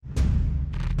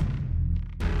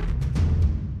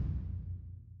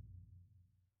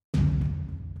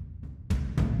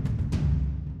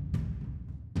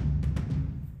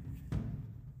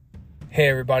Hey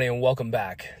everybody, and welcome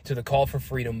back to the Call for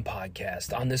Freedom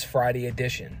podcast on this Friday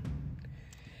edition.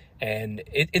 And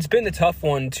it's been a tough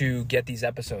one to get these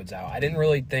episodes out. I didn't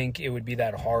really think it would be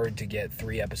that hard to get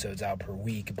 3 episodes out per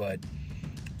week, but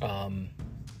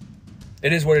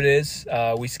it is what it is.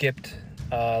 We skipped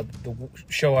the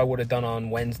show I would have done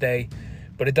on Wednesday,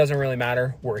 but it doesn't really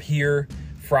matter. We're here,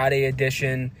 Friday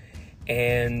edition,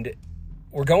 and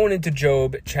we're going into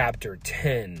Job chapter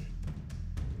 10.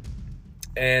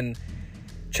 And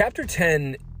Chapter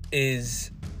 10 is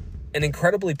an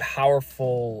incredibly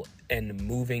powerful and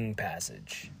moving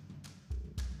passage.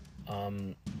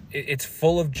 It's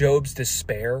full of Job's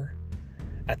despair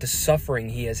at the suffering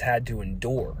he has had to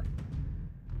endure,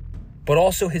 but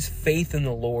also his faith in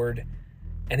the Lord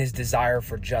and his desire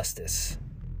for justice.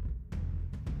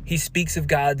 He speaks of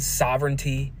God's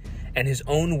sovereignty and his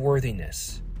own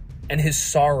worthiness and his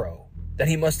sorrow that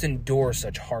he must endure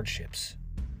such hardships.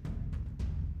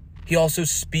 He also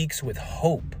speaks with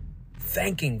hope,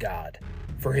 thanking God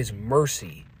for his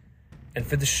mercy and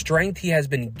for the strength he has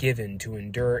been given to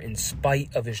endure in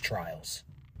spite of his trials.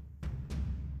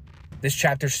 This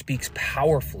chapter speaks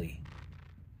powerfully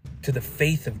to the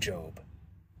faith of Job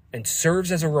and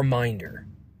serves as a reminder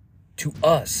to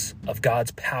us of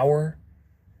God's power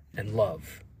and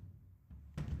love.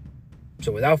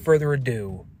 So without further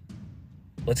ado,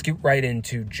 let's get right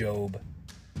into Job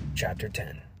chapter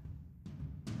 10.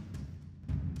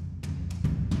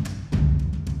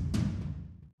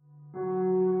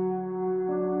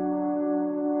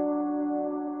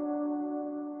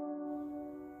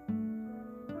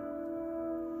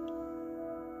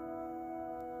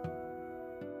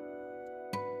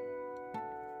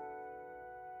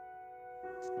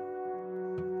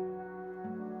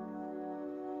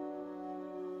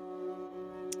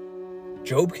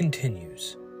 Job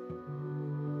continues.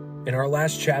 In our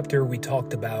last chapter, we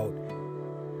talked about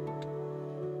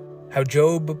how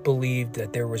Job believed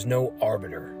that there was no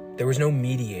arbiter, there was no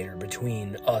mediator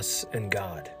between us and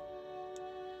God.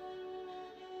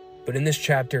 But in this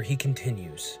chapter, he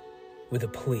continues with a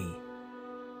plea.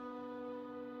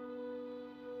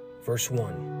 Verse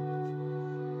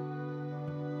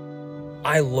 1.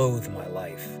 I loathe my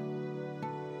life.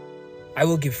 I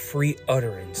will give free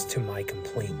utterance to my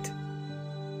complaint.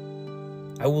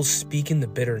 I will speak in the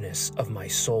bitterness of my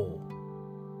soul.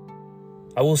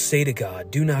 I will say to God,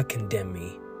 do not condemn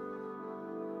me.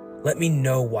 Let me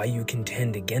know why you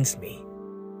contend against me.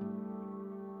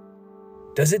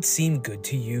 Does it seem good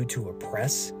to you to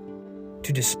oppress,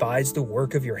 to despise the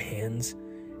work of your hands,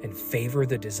 and favor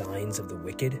the designs of the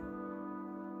wicked?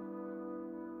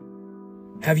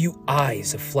 Have you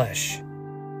eyes of flesh?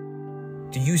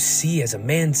 Do you see as a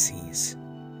man sees?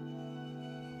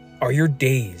 Are your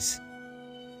days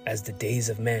as the days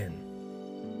of man,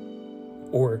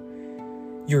 or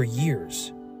your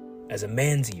years as a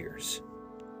man's years?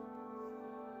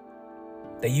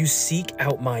 That you seek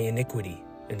out my iniquity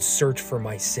and search for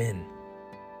my sin,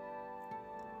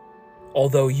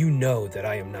 although you know that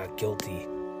I am not guilty,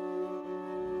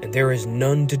 and there is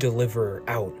none to deliver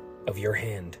out of your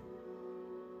hand.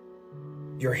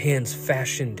 Your hands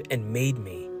fashioned and made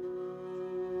me,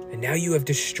 and now you have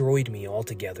destroyed me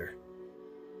altogether.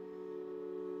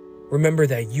 Remember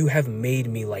that you have made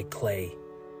me like clay,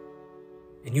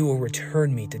 and you will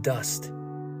return me to dust.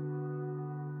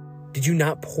 Did you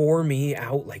not pour me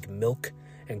out like milk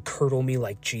and curdle me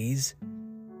like cheese?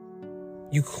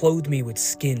 You clothed me with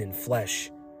skin and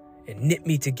flesh, and knit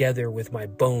me together with my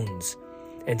bones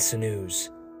and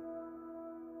sinews.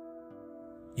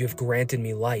 You have granted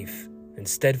me life and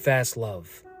steadfast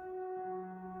love,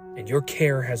 and your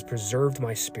care has preserved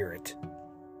my spirit.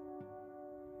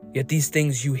 Yet these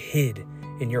things you hid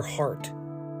in your heart.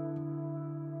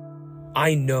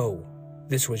 I know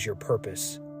this was your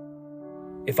purpose.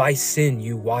 If I sin,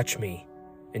 you watch me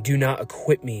and do not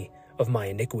acquit me of my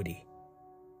iniquity.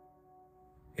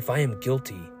 If I am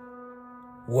guilty,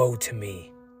 woe to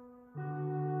me.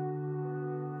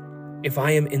 If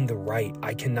I am in the right,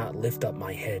 I cannot lift up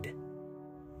my head,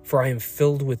 for I am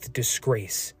filled with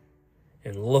disgrace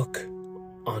and look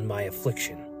on my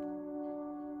affliction.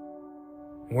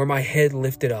 Were my head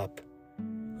lifted up,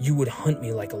 you would hunt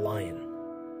me like a lion,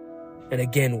 and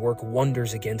again work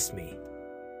wonders against me.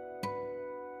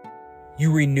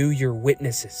 You renew your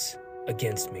witnesses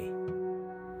against me,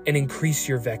 and increase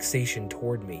your vexation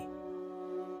toward me.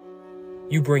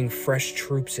 You bring fresh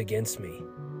troops against me.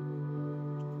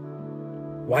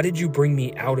 Why did you bring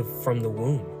me out from the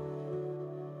womb?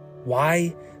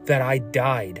 Why that I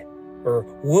died, or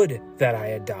would that I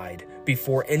had died,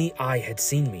 before any eye had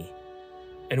seen me,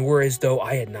 and were as though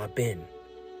I had not been,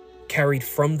 carried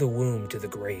from the womb to the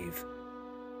grave.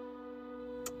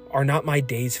 Are not my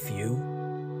days few?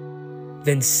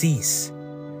 Then cease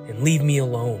and leave me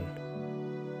alone,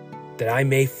 that I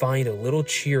may find a little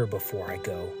cheer before I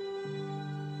go.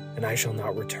 And I shall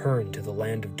not return to the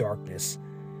land of darkness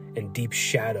and deep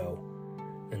shadow,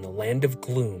 and the land of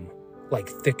gloom like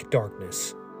thick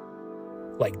darkness,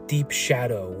 like deep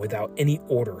shadow without any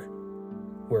order,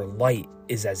 where light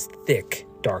is as thick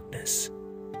darkness.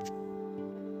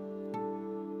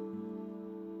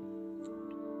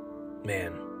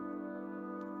 Man.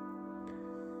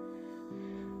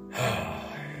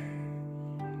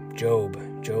 Job.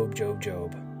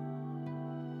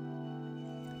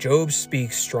 Job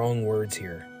speaks strong words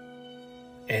here.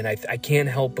 And I can't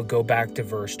help but go back to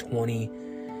verse 20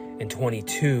 and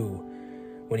 22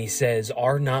 when he says,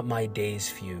 "Are not my days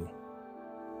few?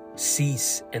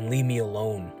 Cease and leave me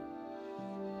alone,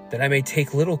 that I may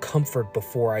take little comfort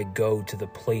before I go to the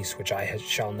place which I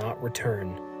shall not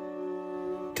return,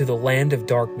 to the land of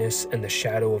darkness and the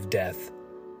shadow of death,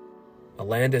 a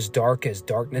land as dark as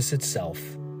darkness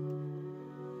itself,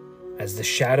 as the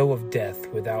shadow of death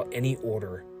without any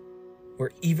order,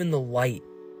 where even the light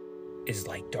is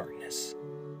like darkness."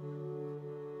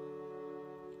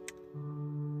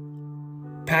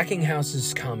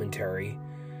 Packinghouse's commentary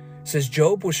says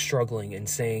Job was struggling and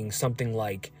saying something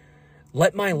like,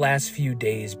 "Let my last few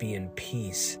days be in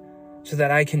peace so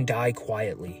that I can die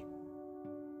quietly."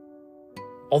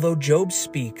 Although Job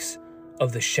speaks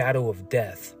of the shadow of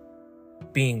death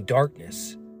being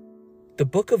darkness, the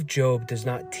book of Job does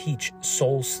not teach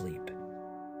soul sleep.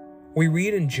 We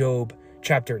read in Job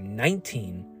chapter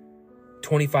 19,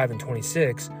 25 and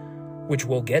 26, which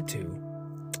we'll get to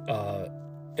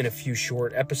in a few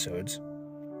short episodes.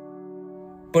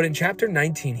 But in chapter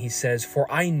 19, he says, "For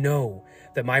I know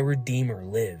that my Redeemer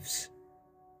lives.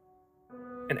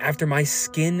 And after my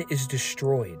skin is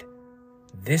destroyed,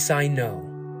 this I know,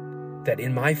 that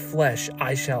in my flesh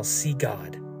I shall see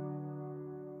God.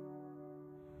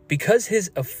 Because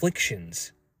his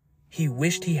afflictions, he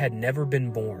wished he had never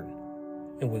been born,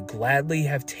 and would gladly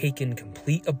have taken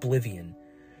complete oblivion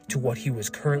to what he was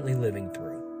currently living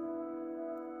through.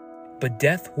 But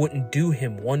death wouldn't do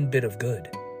him one bit of good,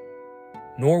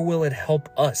 nor will it help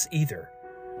us either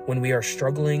when we are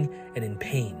struggling and in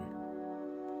pain.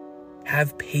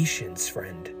 Have patience,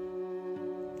 friend.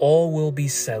 All will be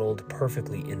settled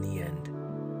perfectly in the end."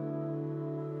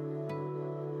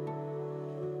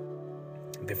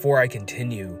 Before I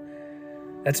continue,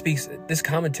 this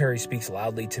commentary speaks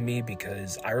loudly to me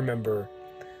because I remember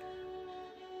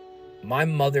my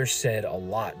mother said a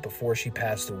lot before she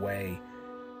passed away,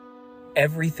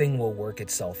 "Everything will work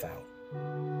itself out.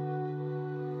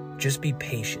 Just be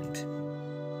patient."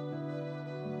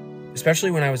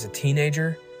 Especially when I was a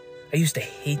teenager, I used to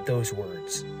hate those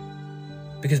words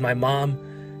because my mom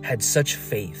had such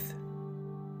faith.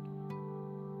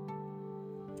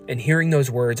 And hearing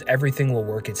those words, "Everything will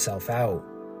work itself out,"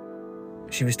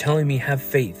 she was telling me, have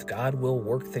faith. God will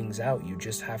work things out. You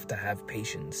just have to have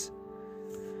patience.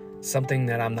 Something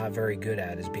that I'm not very good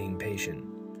at is being patient.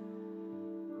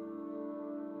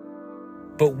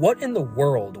 But what in the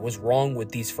world was wrong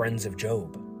with these friends of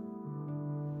Job?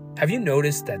 Have you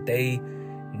noticed that they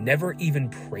never even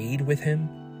prayed with him?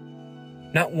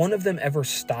 Not one of them ever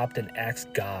stopped and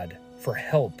asked God for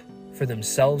help for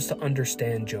themselves to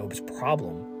understand Job's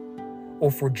problem,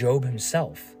 or for Job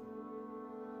himself.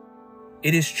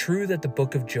 It is true that the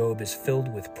book of Job is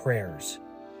filled with prayers,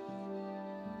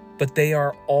 but they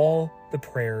are all the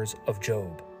prayers of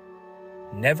Job,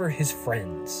 never his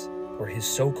friends or his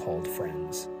so-called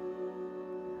friends.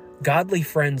 Godly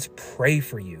friends pray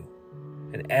for you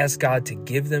and ask God to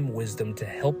give them wisdom to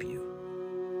help you.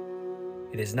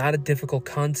 It is not a difficult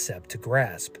concept to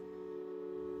grasp.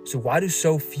 So why do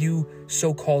so few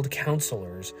so-called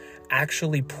counselors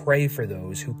actually pray for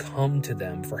those who come to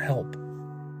them for help?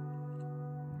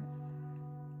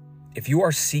 If you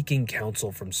are seeking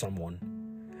counsel from someone,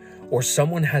 or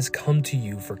someone has come to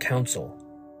you for counsel,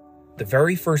 the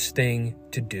very first thing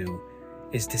to do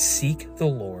is to seek the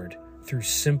Lord through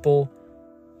simple,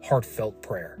 heartfelt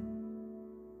prayer.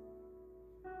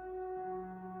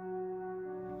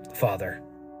 Father,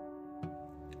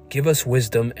 give us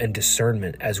wisdom and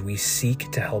discernment as we seek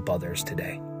to help others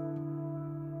today.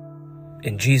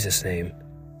 In Jesus' name,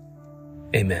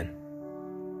 amen.